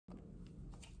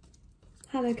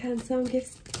Hello Cancer, I'm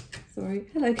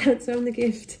Hello Cancer, I'm the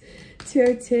gift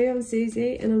 202. I'm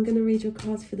Susie and I'm going to read your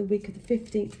cards for the week of the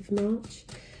 15th of March.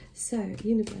 So,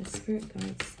 Universe, Spirit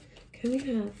Guides, can we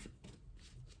have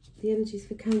the energies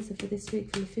for Cancer for this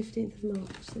week from the 15th of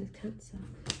March? So Cancer,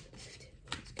 the 15th of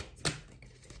March, Cancer,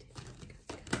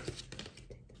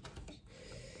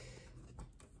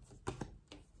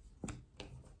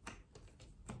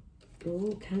 the week of the 15th of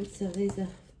March. Oh, Cancer, these are...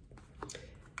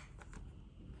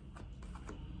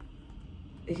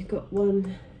 You've got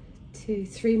 1, 2,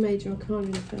 3 major arcana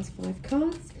in the first 5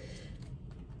 cards.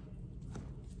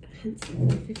 Hence,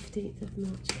 the 15th of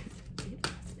March.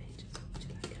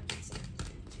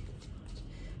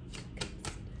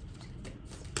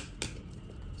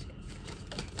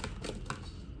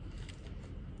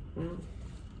 Wow.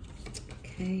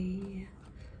 Okay.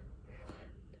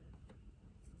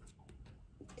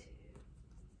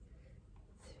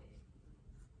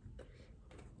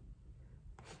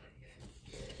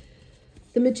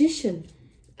 The Magician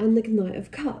and the Knight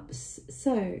of Cups.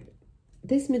 So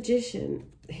this Magician,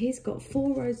 he's got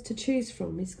 4 roads to choose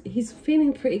from. He's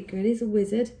feeling pretty good. He's a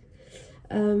wizard.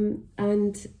 And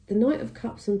the Knight of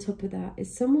Cups on top of that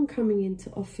is someone coming in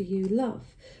to offer you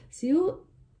love. So you're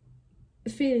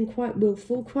feeling quite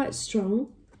willful, quite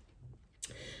strong.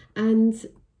 And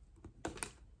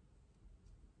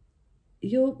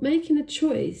you're making a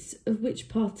choice of which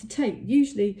path to take.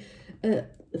 Usually...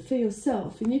 for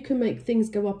yourself, and you can make things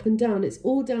go up and down. It's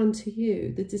all down to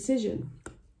you, the decision.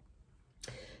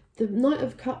 The Knight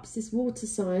of Cups, this water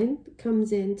sign,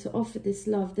 comes in to offer this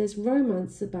love. There's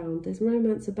romance abound, there's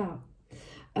romance about,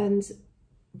 and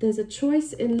there's a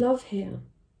choice in love here.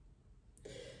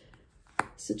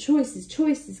 So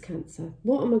choices, Cancer.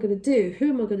 What am I going to do? Who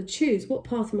am I going to choose? What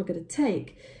path am I going to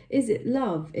take? Is it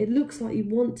love? It looks like you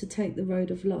want to take the road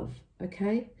of love,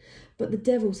 okay? But the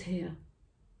devil's here.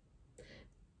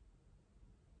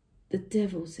 The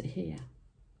devil's here,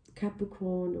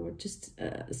 Capricorn, or just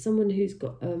someone who's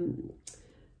got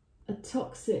a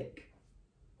toxic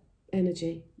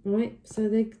energy, right? So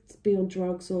they could be on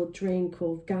drugs or drink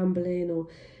or gambling, or,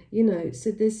 you know,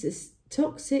 so there's this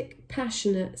toxic,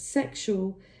 passionate,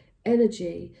 sexual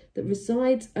energy that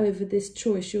resides over this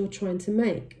choice you're trying to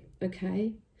make,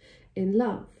 okay, in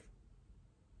love.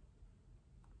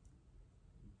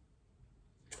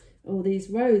 All these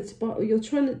roads, but you're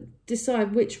trying to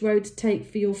decide which road to take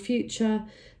for your future.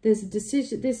 There's a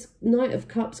decision. This Knight of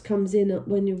Cups comes in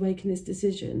when you're making this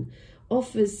decision,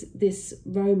 offers this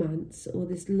romance or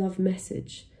this love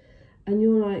message, and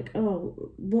you're like,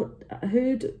 oh,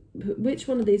 which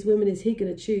one of these women is he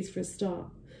going to choose for a start?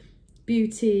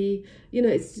 Beauty, you know,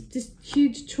 it's just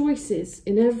huge choices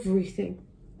in everything,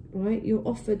 right? You're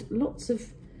offered lots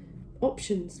of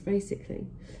options, basically.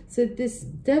 So this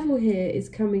devil here is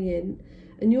coming in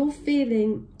and you're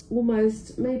feeling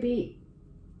almost maybe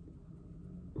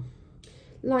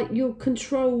like you're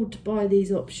controlled by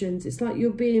these options. It's like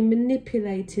you're being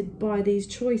manipulated by these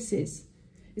choices.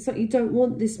 It's like you don't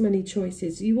want this many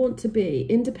choices. You want to be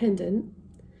independent,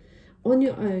 on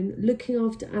your own, looking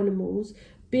after animals,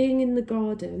 being in the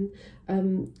garden,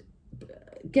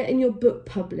 getting your book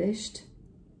published.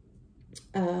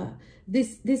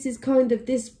 This is kind of,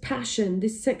 this passion,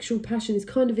 this sexual passion is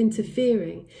kind of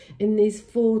interfering in these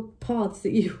 4 paths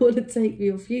that you want to take for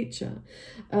your future.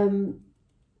 And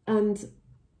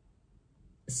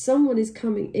someone is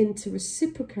coming in to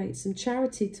reciprocate some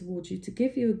charity towards you, to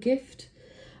give you a gift.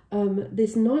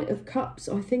 This Knight of Cups,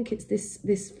 I think it's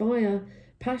this fire,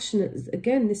 passionate,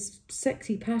 again, this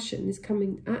sexy passion is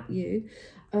coming at you.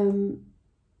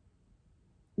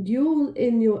 You're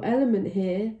in your element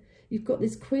here. You've got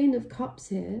this Queen of Cups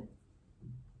here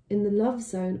in the love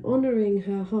zone, honouring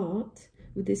her heart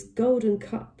with this golden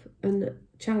cup and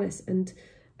chalice and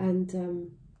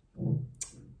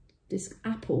this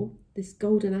apple, this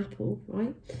golden apple,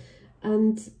 right?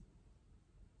 And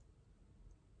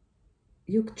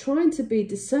you're trying to be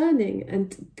discerning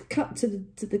and cut to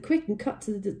the quick and cut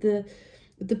to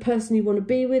the person you want to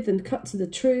be with and cut to the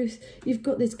truth. You've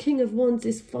got this King of Wands,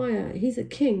 this fire. He's a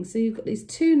king. So you've got these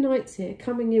 2 knights here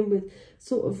coming in with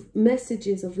sort of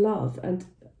messages of love, and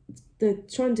they're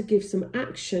trying to give some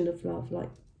action of love. Like,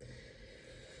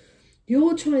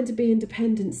 you're trying to be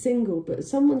independent, single, but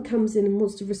someone comes in and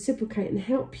wants to reciprocate and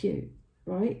help you,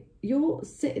 right? You're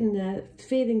sitting there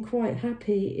feeling quite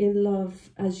happy in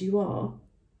love as you are,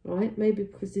 right? Maybe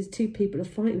because these 2 people are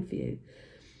fighting for you.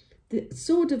 The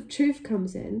Sword of Truth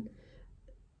comes in.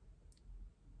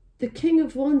 The King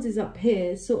of Wands is up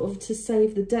here sort of to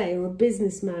save the day, or a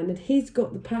businessman, and he's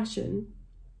got the passion.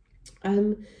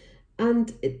 And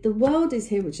the World is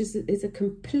here, which is a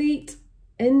complete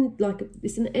end, like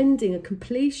it's an ending, a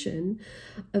completion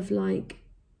of like,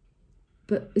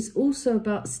 but it's also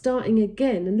about starting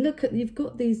again. And look at, you've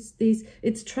got these,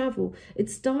 it's travel.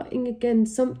 It's starting again,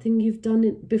 something you've done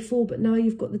it before, but now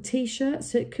you've got the t-shirt.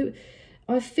 So it could,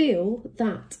 I feel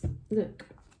that, look,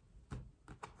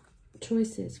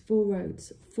 choices, 4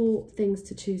 roads, 4 things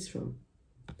to choose from.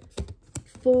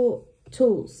 4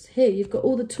 tools. Here, you've got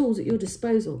all the tools at your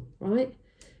disposal, right?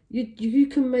 You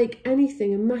can make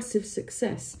anything a massive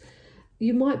success.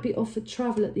 You might be offered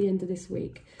travel at the end of this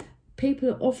week. People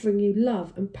are offering you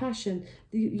love and passion.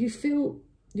 You feel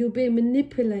you're being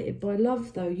manipulated by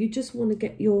love, though. You just want to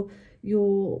get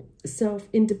yourself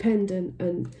independent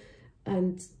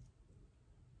and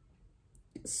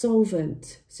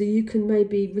solvent, so you can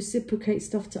maybe reciprocate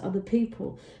stuff to other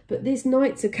people. But these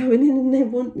knights are coming in and they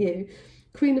want you.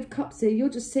 Queen of Cups here, you're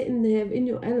just sitting there in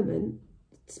your element,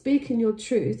 speaking your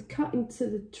truth, cutting to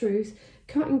the truth,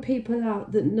 cutting people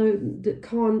out that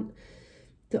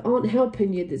aren't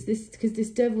helping you. There's this, because this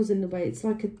devil's in the way. It's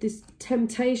like this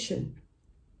temptation.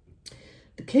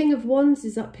 The King of Wands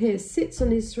is up here, sits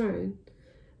on his throne.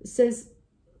 It says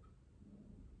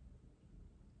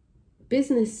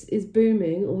business is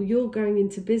booming, or you're going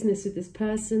into business with this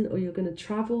person, or you're going to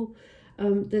travel.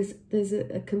 There's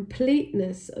a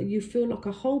completeness. You feel like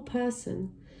a whole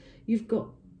person. You've got,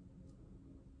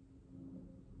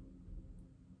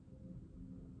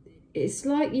 it's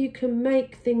like you can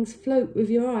make things float with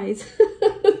your eyes.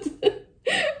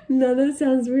 No, that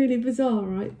sounds really bizarre,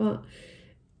 right? But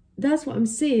that's what I'm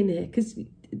seeing here, because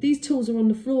these tools are on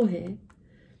the floor here.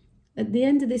 At the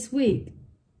end of this week,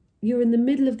 you're in the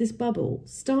middle of this bubble,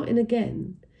 starting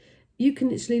again. You can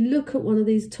literally look at one of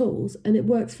these tools and it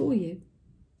works for you.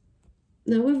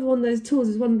 Now, whether one of those tools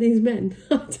is one of these men,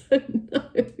 I don't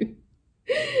know.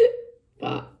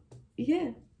 But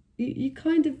yeah, you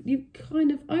kind of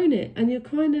own it, and you're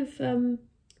kind of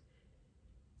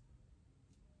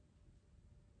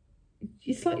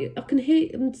it's like I'm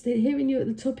hearing you at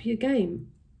the top of your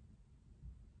game.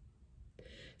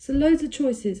 So loads of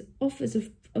choices, offers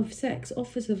of sex,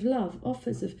 offers of love,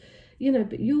 offers of,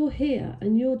 but you're here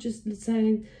and you're just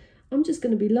saying, I'm just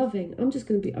going to be loving, I'm just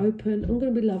going to be open, I'm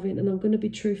going to be loving, and I'm going to be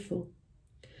truthful.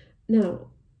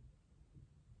 Now,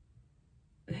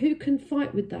 who can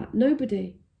fight with that?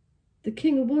 Nobody. The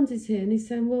King of Wands is here and he's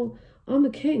saying, well, I'm a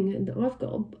king and I've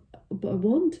got a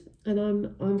wand and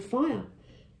I'm fire.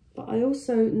 But I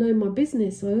also know my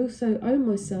business. I also own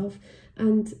myself.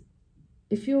 And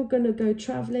if you're going to go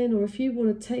travelling, or if you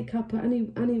want to take up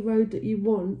any road that you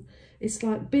want, it's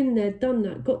like, been there, done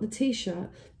that, got the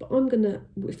t-shirt. But I'm going to,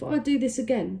 if I do this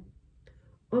again,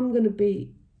 I'm going to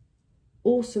be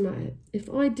awesome at it.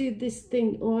 If I do this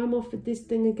thing, or I'm offered this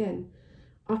thing again,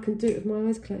 I can do it with my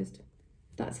eyes closed.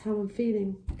 That's how I'm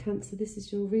feeling, Cancer. This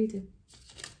is your reading.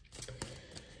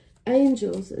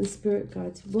 Angels and spirit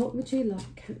guides, what would you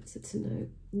like, Cancer, to know?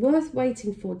 Worth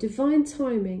waiting for. Divine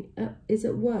timing is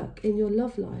at work in your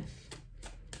love life.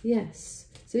 Yes.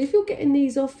 So if you're getting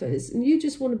these offers and you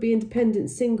just want to be independent,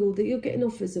 single, that you're getting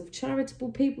offers of charitable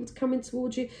people to come in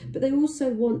towards you, but they also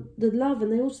want the love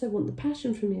and they also want the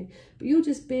passion from you. But you're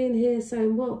just being here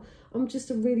saying, well, I'm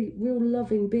just a really real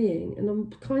loving being and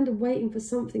I'm kind of waiting for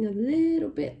something a little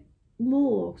bit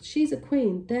more. She's a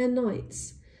queen. They're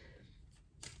knights.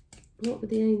 What were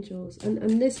the angels?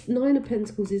 And this 9 of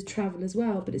Pentacles is travel as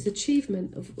well, but it's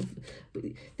achievement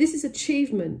this is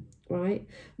achievement, right?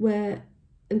 Where,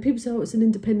 and people say, oh, it's an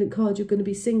independent card, you're going to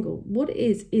be single. What it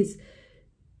is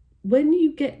when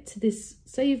you get to this,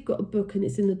 say you've got a book and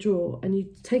it's in the drawer and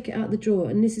you take it out of the drawer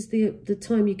and this is the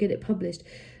time you get it published,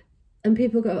 and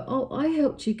people go, oh, I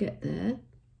helped you get there,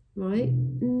 right?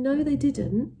 No, they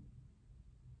didn't.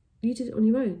 You did it on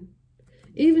your own.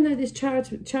 Even though this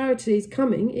charity is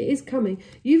coming, it is coming.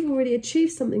 You've already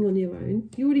achieved something on your own.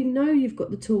 You already know you've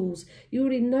got the tools. You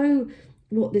already know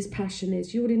what this passion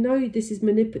is. You already know this is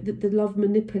that the love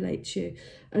manipulates you.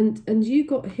 And you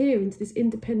got here into this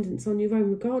independence on your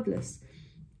own regardless.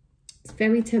 It's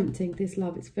very tempting, this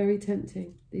love. It's very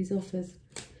tempting, these offers.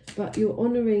 But you are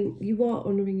honouring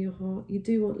your heart. You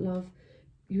do want love,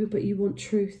 but you want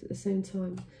truth at the same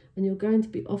time. And you're going to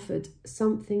be offered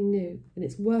something new. And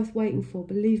it's worth waiting for,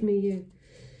 believe me, you.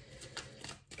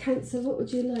 Cancer, what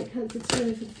would you like Cancer to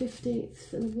know for the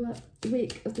 15th and the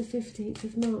week of the 15th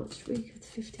of March? Week of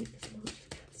the 15th of March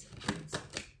for Cancer.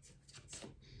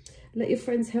 Let your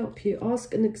friends help you.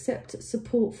 Ask and accept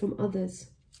support from others.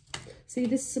 See,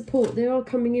 this support, they are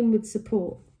coming in with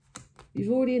support.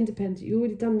 You've already independent. You've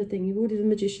already done the thing. You've already the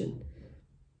magician.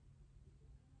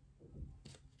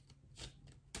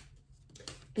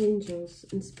 Angels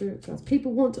and spirit guides.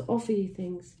 People want to offer you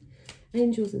things.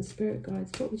 Angels and spirit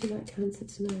guides, what would you like Cancer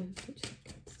to know? What would you like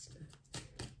Cancer to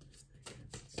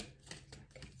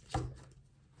know?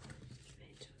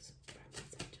 Angels,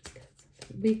 Cancer.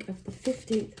 Week of the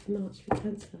 15th of March for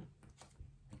Cancer.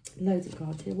 Loads of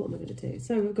cards here. What am I going to do?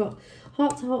 So we've got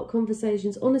heart-to-heart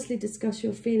conversations. Honestly discuss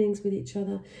your feelings with each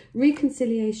other.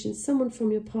 Reconciliation. Someone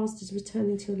from your past is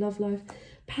returning to your love life.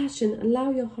 Passion.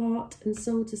 Allow your heart and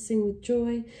soul to sing with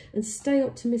joy. And stay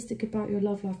optimistic about your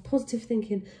love life. Positive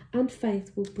thinking and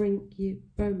faith will bring you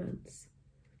romance.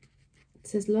 It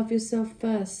says love yourself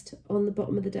first on the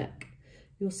bottom of the deck.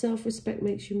 Your self-respect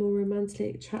makes you more romantically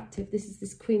attractive. This is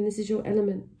this queen. This is your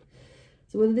element.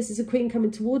 So whether this is a queen coming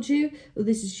towards you or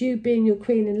this is you being your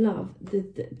queen in love, the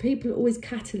people are always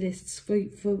catalysts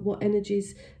for what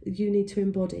energies you need to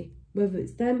embody. Whether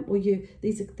it's them or you.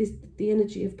 The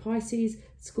energy of Pisces,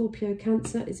 Scorpio,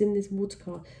 Cancer is in this water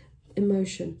card.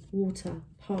 Emotion, water,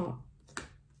 heart.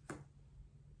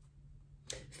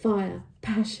 Fire,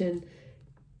 passion.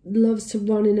 Loves to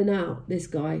run in and out, this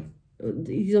guy.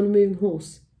 He's on a moving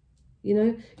horse. You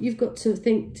know, you've got to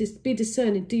think, just be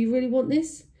discerning. Do you really want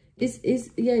this?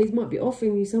 Yeah, he might be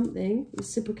offering you something,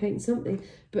 reciprocating something,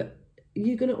 but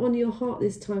you're going to honour your heart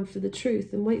this time for the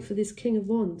truth and wait for this King of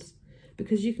Wands,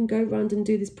 because you can go round and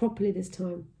do this properly this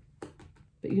time.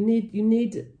 But you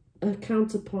need a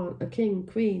counterpart, a king,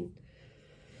 queen.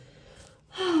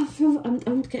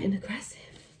 I'm getting aggressive.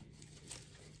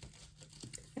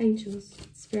 Angels,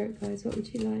 spirit guides, what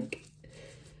would you like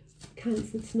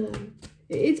Cancer to know?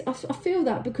 I feel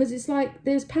that because it's like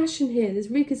there's passion here. There's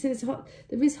reconciliation.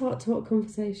 There is heart-to-heart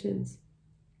conversations.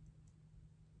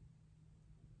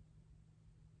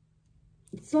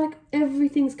 It's like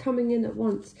everything's coming in at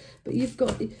once. But it's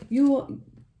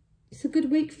a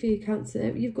good week for you,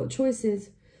 Cancer. You've got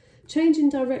choices. Change in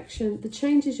direction. The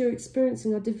changes you're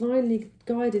experiencing are divinely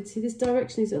guided. See, this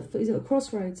direction is at a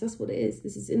crossroads. That's what it is.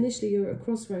 This is initially you're at a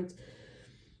crossroads.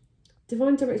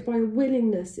 Divine direction by your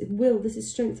willingness. This is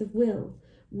strength of will.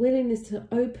 Willingness to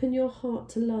open your heart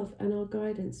to love and our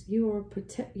guidance. You are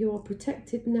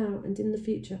protected now and in the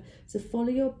future. So follow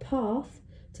your path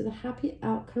to the happy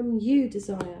outcome you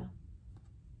desire.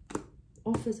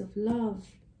 Offers of love.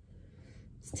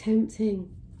 It's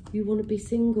tempting. You want to be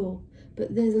single,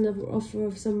 but there's another offer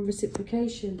of some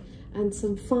reciprocation and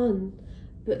some fun.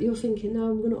 But you're thinking, no,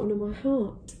 I'm going to honour my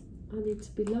heart. I need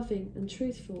to be loving and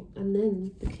truthful. And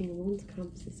then the King of Wands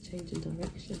comes, this change in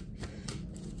direction.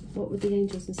 What would the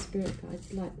angels and spirit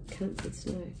guides like Cancer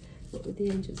to know? What would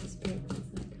the angels and spirit guides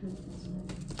like Cancer to know?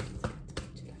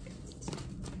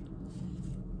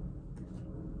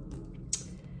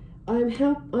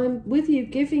 I'm with you,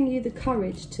 giving you the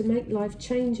courage to make life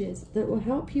changes that will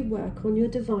help you work on your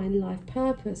divine life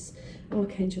purpose.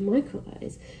 Archangel Michael, that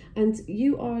is. And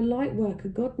you are a light worker.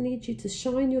 God needs you to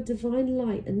shine your divine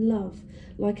light and love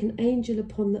like an angel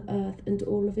upon the earth and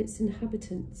all of its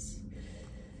inhabitants.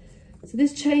 So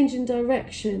this change in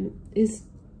direction is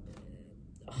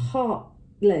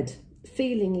heart-led,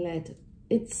 feeling-led.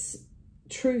 It's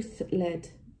truth-led.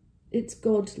 It's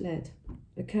God-led,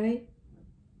 okay?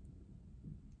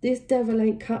 This devil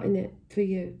ain't cutting it for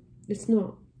you. It's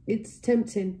not. It's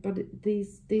tempting, but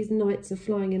these nights are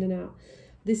flying in and out.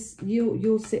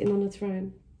 You're sitting on a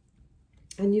throne,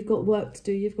 and you've got work to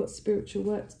do. You've got spiritual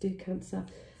work to do, Cancer,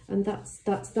 and that's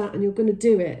that. And you're going to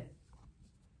do it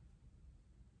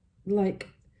like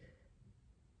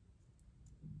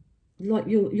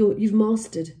you've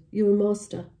mastered. You're a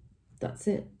master. That's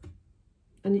it.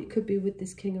 And it could be with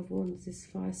this King of Wands, this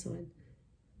fire sign.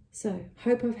 So,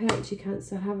 hope I've helped you,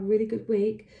 Cancer. Have a really good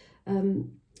week.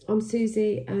 I'm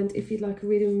Susie, and if you'd like a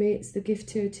reading with me, it's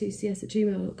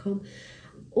thegift202cs@gmail.com,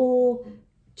 or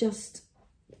just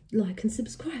like and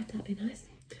subscribe. That'd be nice.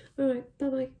 All right,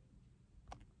 bye-bye.